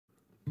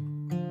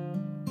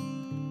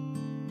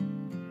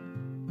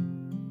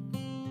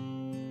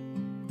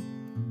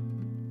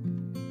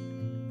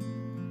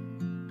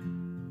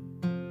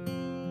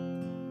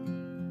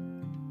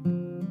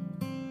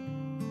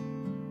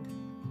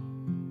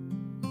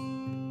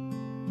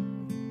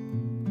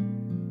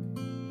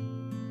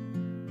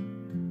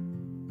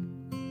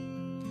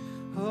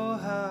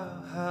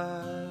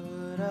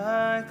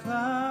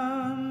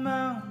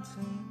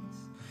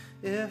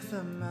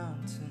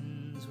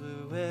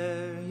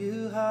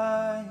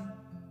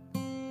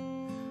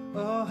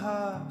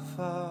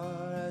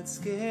far I'd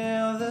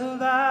scale the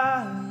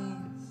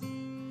valleys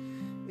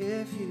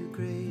if you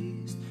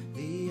grazed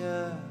the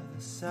other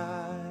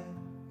side.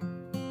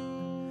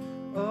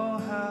 Oh,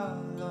 how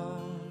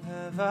long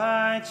have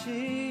I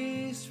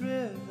chased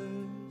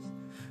rivers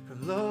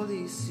from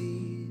lowly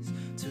seas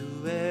to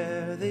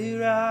where they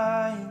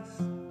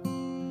rise,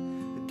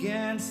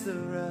 against the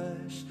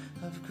rush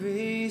of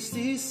grace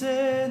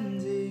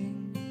descending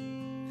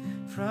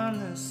from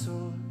the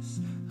source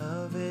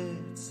of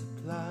its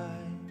supply.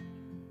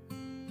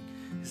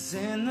 'Cause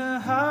in the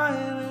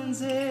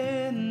highlands,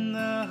 in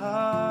the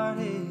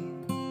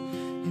heartache,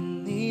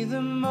 in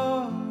neither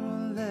more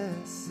or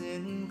less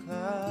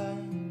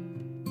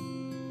inclined,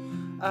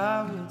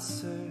 I would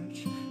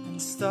search and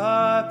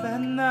stop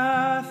at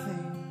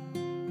nothing.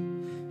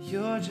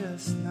 You're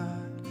just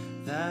not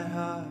that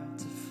hard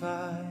to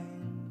find.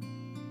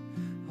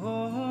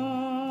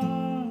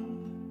 Oh,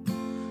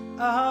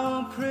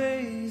 I'll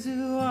praise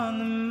you on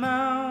the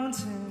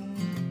mountain.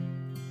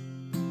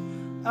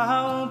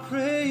 I'll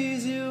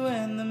praise you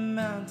when the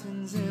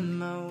mountain's in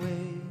my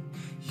way.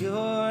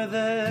 You're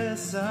the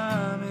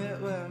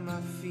summit where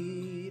my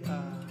feet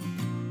are.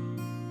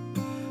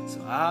 So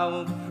I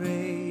will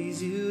praise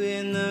you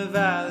in the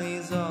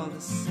valleys all the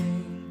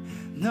same.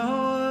 No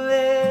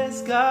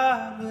less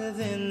God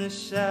within the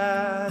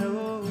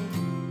shadow,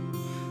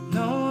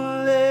 no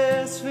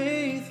less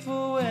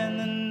faithful when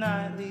the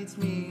night leads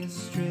me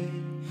astray.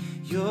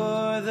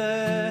 You're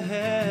the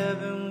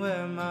heaven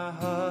where my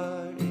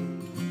heart is.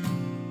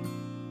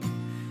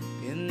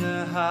 In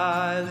the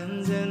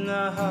highlands, in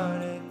the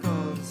heartache,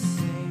 all the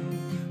same.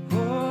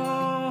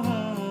 Oh,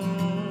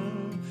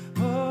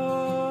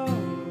 oh,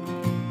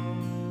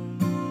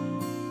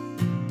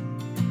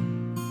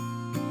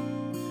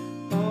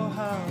 oh,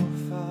 how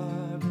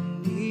far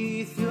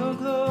beneath your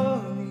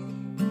glory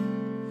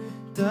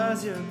does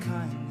your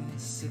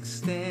kindness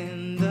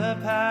extend the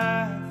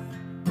path,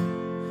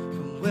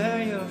 from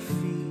where your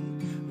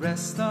feet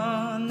rest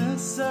on the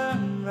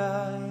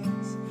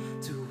sunrise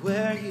to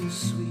where you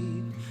sweep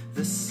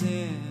the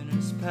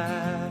sinner's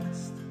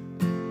past.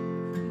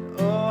 And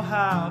oh,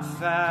 how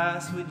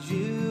fast would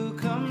you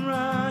come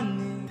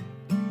running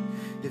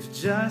if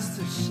just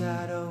to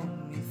shadow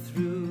me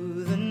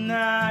through the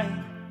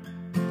night,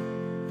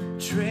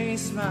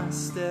 trace my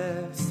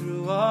steps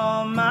through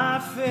all my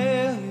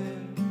failure,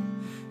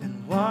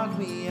 walk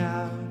me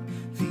out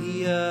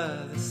the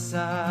other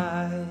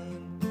side.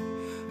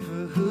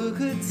 For who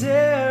could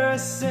dare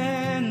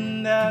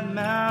ascend that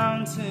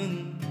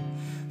mountain,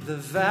 the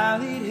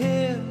valleyed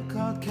hill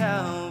called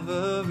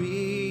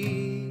Calvary,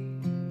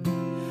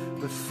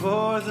 but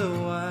for the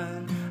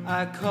one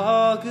I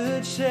call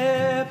Good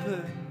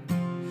Shepherd,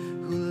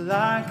 who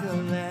like a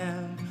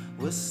lamb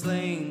was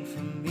slain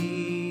for me.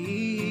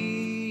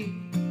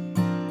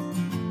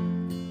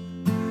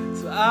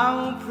 So I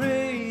will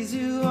praise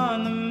you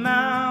on the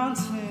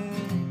mountain.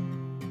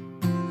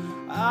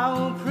 I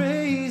will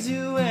praise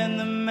you when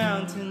the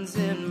mountain's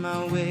in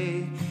my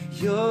way.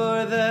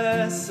 You're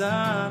the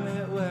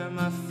summit where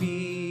my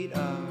feet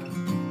are.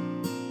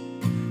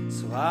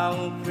 So I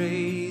will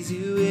praise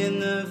you in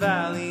the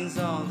valleys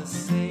all the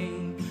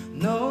same.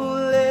 No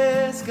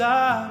less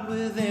God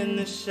within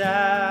the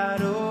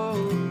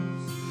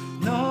shadows,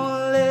 no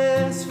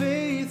less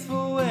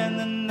faithful when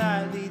the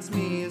night leads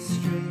me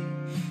astray.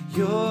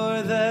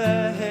 You're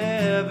the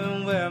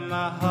heaven where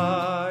my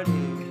heart is.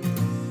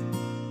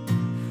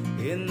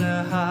 In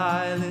the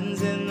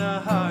highlands, in the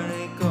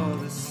heartache, all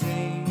the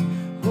same.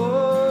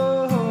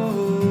 Oh,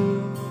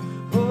 oh,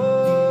 oh,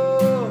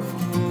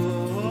 oh,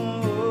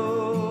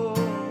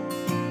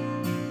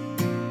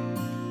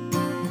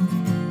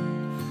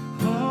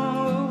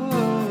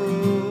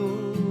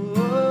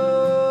 oh.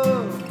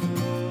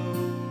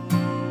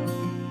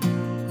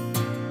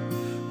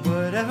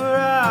 Whatever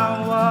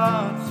I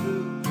walk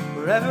through,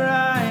 wherever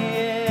I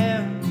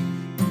am,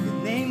 your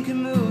name can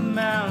move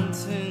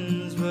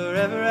mountains.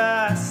 Wherever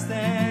I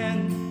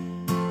stand,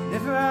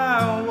 whenever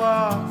I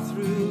walk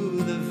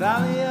through the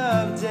valley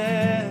of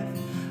death,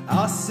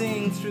 I'll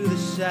sing through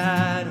the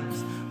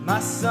shadows my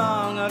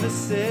song of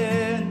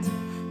ascent.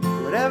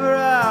 Whatever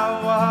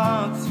I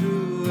walk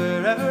through,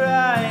 wherever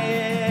I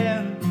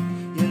am,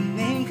 your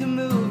name can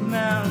move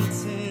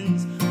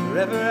mountains.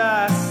 Wherever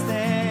I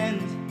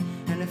stand,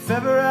 and if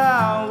ever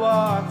I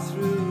walk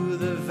through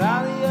the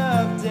valley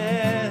of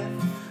death,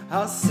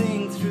 I'll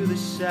sing through the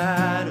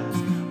shadows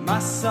my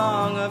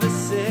song of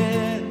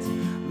ascent,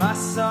 my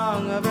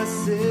song of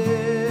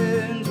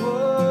ascent.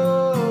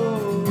 Whoa,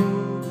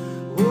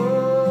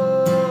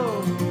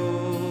 whoa,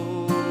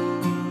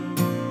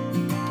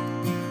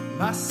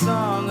 my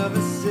song of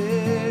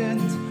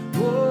ascent.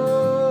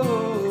 Whoa,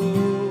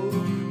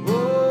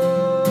 whoa,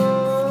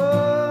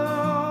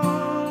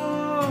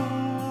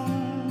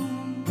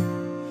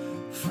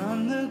 from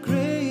the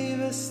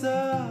gravest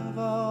of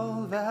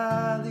all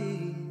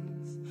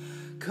valleys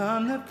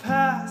come the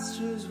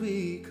pastures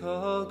we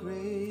call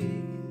grace,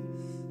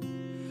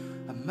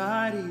 a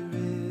mighty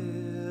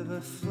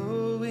river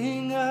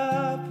flowing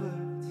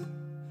upwards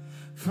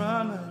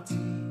from a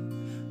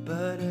deep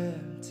but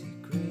empty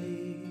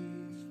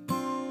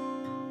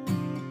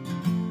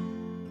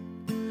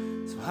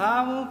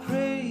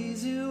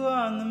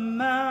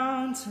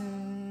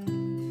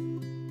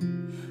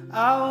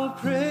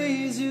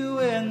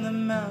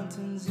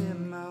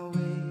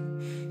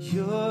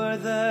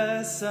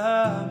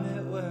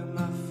summit where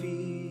my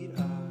feet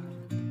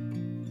are.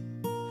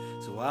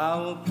 So I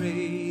will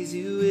praise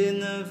you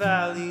in the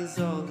valleys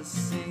all the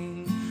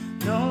same.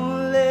 No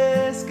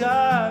less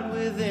God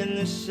within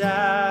the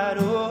shadows.